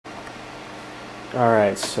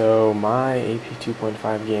Alright, so my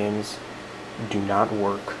AP2.5 games do not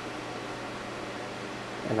work.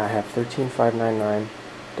 And I have 13599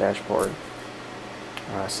 dashboard,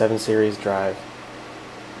 7 series drive,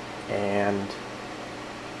 and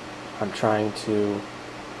I'm trying to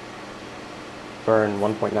burn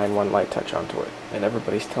 1.91 light touch onto it. And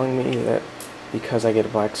everybody's telling me that because I get a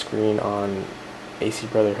black screen on AC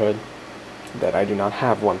Brotherhood that I do not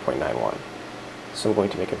have 1.91. So I'm going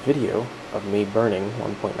to make a video of me burning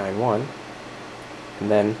 1.91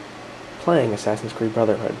 and then playing Assassin's Creed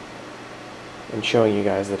Brotherhood and showing you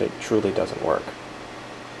guys that it truly doesn't work.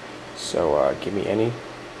 So give me any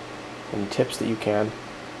tips that you can,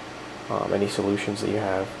 any solutions that you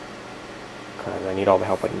have, because I need all the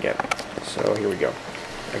help I can get. So here we go.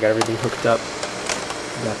 I got everything hooked up.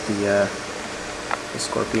 Got the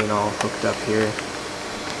Scorpion all hooked up here.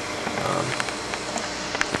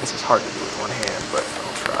 This is hard to do with one hand, but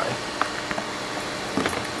I'll try.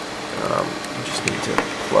 You just need to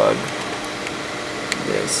plug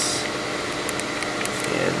this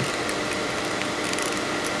in.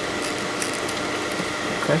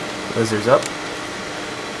 Okay, laser's up.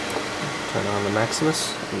 Turn on the Maximus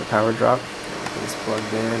and the power drop. Everything's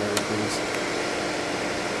plugged in, everything's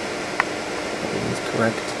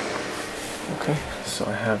correct. Okay, so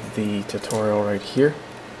I have the tutorial right here.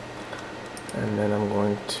 And then I'm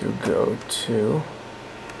going to go to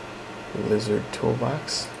Lizard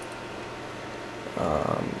Toolbox.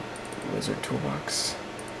 Lizard Toolbox.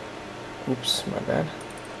 Oops, my bad.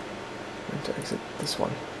 I'm going to exit this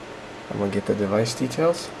one. I'm going to get the device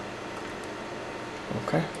details.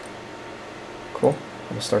 Okay. Cool. I'm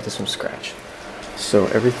going to start this from scratch. So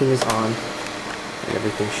everything is on, and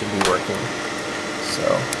everything should be working. So,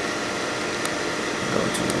 go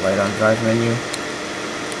to the Liteon Drive menu.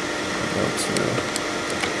 Go to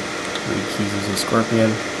read keys using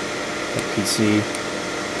Scorpion, hit PC,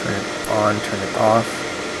 turn it on, turn it off.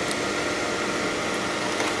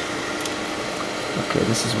 Okay,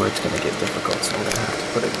 this is where it's going to get difficult, so I'm going to have to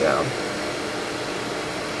put it down.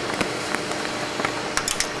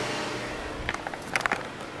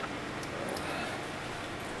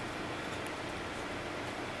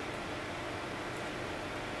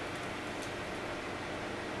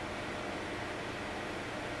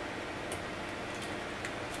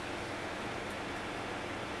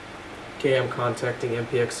 Okay, I'm contacting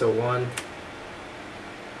MPX01,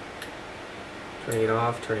 turning it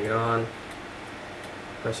off, turning it on,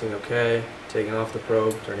 pressing OK, taking off the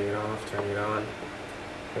probe, turning it off, turning it on,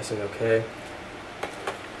 pressing OK.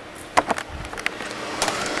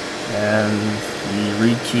 And the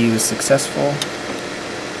read key was successful.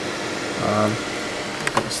 I'm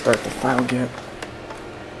going to start the file get.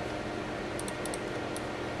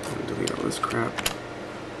 I'm going to delete all this crap.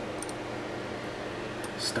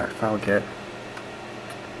 Start file get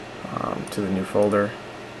to the new folder.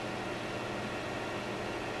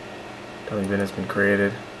 Dummy bin has been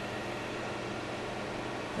created,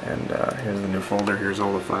 and here's the new folder. Here's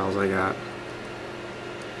all the files I got.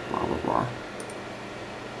 Blah blah blah.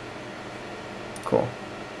 Cool.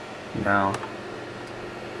 Now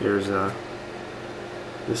here's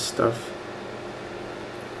this stuff.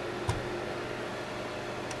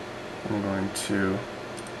 I'm going to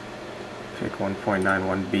pick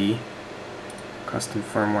 1.91b, custom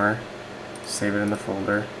firmware, save it in the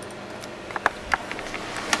folder,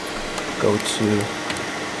 go to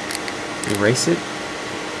erase it,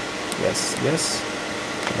 yes, yes,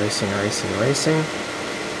 erasing, erasing, erasing,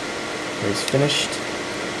 erase finished,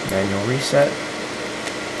 manual reset,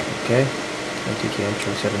 okay, NTK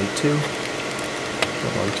intro 72,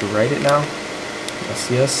 we're going to write it now, yes,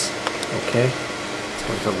 yes, okay, it's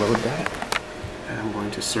going to load that. And I'm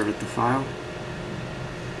going to serve it the file,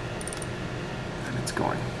 and it's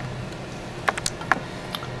going.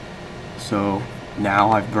 So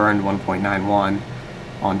now I've burned 1.91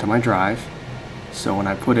 onto my drive, so when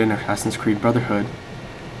I put in Assassin's Creed Brotherhood,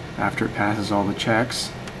 after it passes all the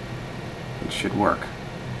checks, it should work.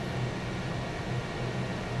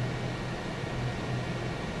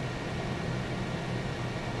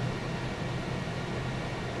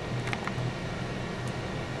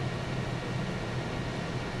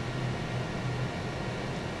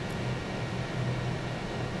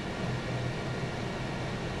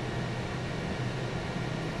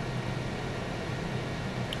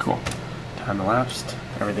 Cool. Time elapsed.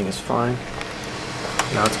 Everything is fine.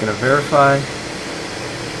 Now it's going to verify.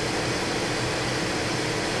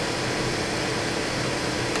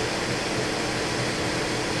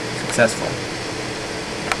 Successful.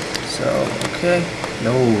 So, okay.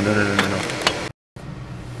 No.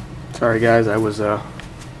 Sorry guys, I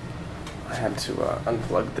had to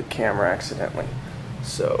unplug the camera accidentally.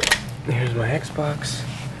 So here's my Xbox.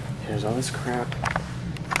 Here's all this crap.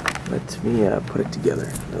 Let me put it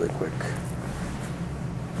together really quick.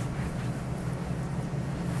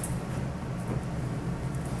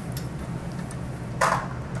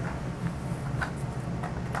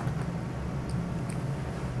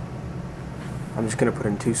 I'm just going to put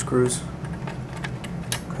in 2 screws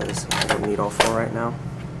because I don't need all 4 right now.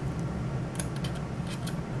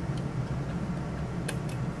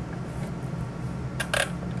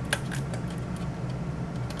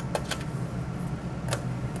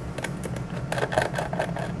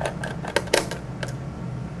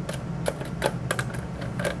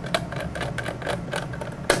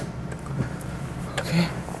 Okay.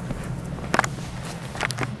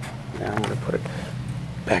 Now I'm going to put it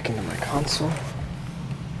back into my console.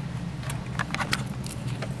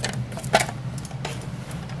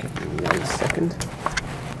 Give me 1 second.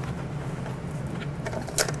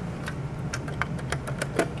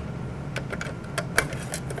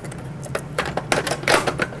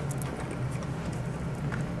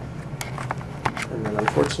 And then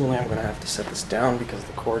unfortunately I'm going to have to set this down because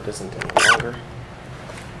the cord isn't any longer.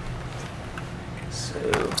 So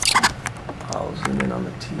I'll zoom in on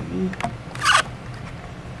the TV.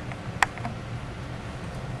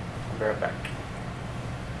 I'll be right back.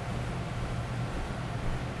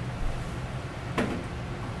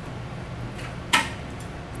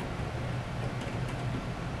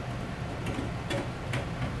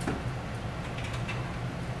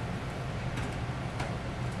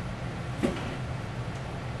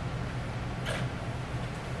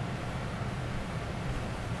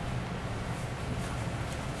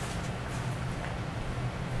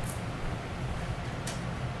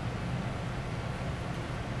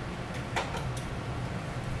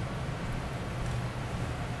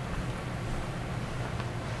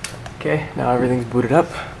 Okay, now everything's booted up.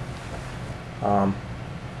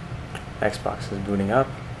 Xbox is booting up.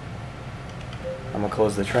 I'm gonna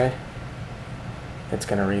close the tray. It's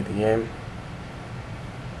gonna read the game.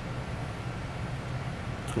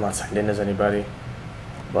 I'm not signed in as anybody,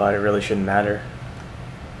 but it really shouldn't matter.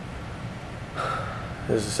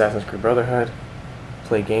 This is Assassin's Creed Brotherhood.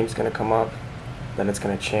 Play game's gonna come up, then it's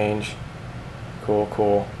gonna change. Cool,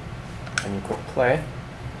 cool. And you click play.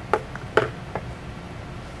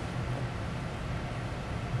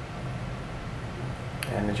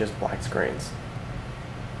 And it just black screens.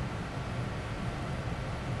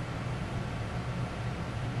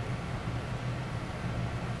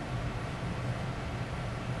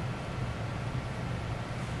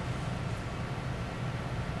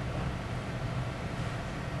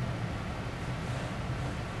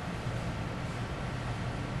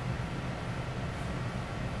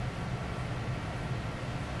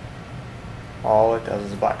 All it does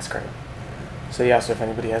is a black screen. So yeah, so if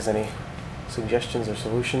anybody has any suggestions or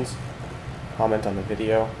solutions, comment on the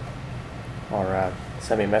video or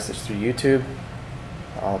send me a message through YouTube.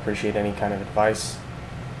 I'll appreciate any kind of advice,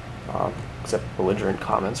 except belligerent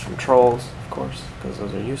comments from trolls, of course, because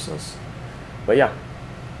those are useless. But yeah,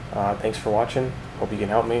 thanks for watching. Hope you can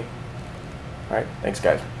help me. Alright, thanks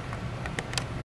guys.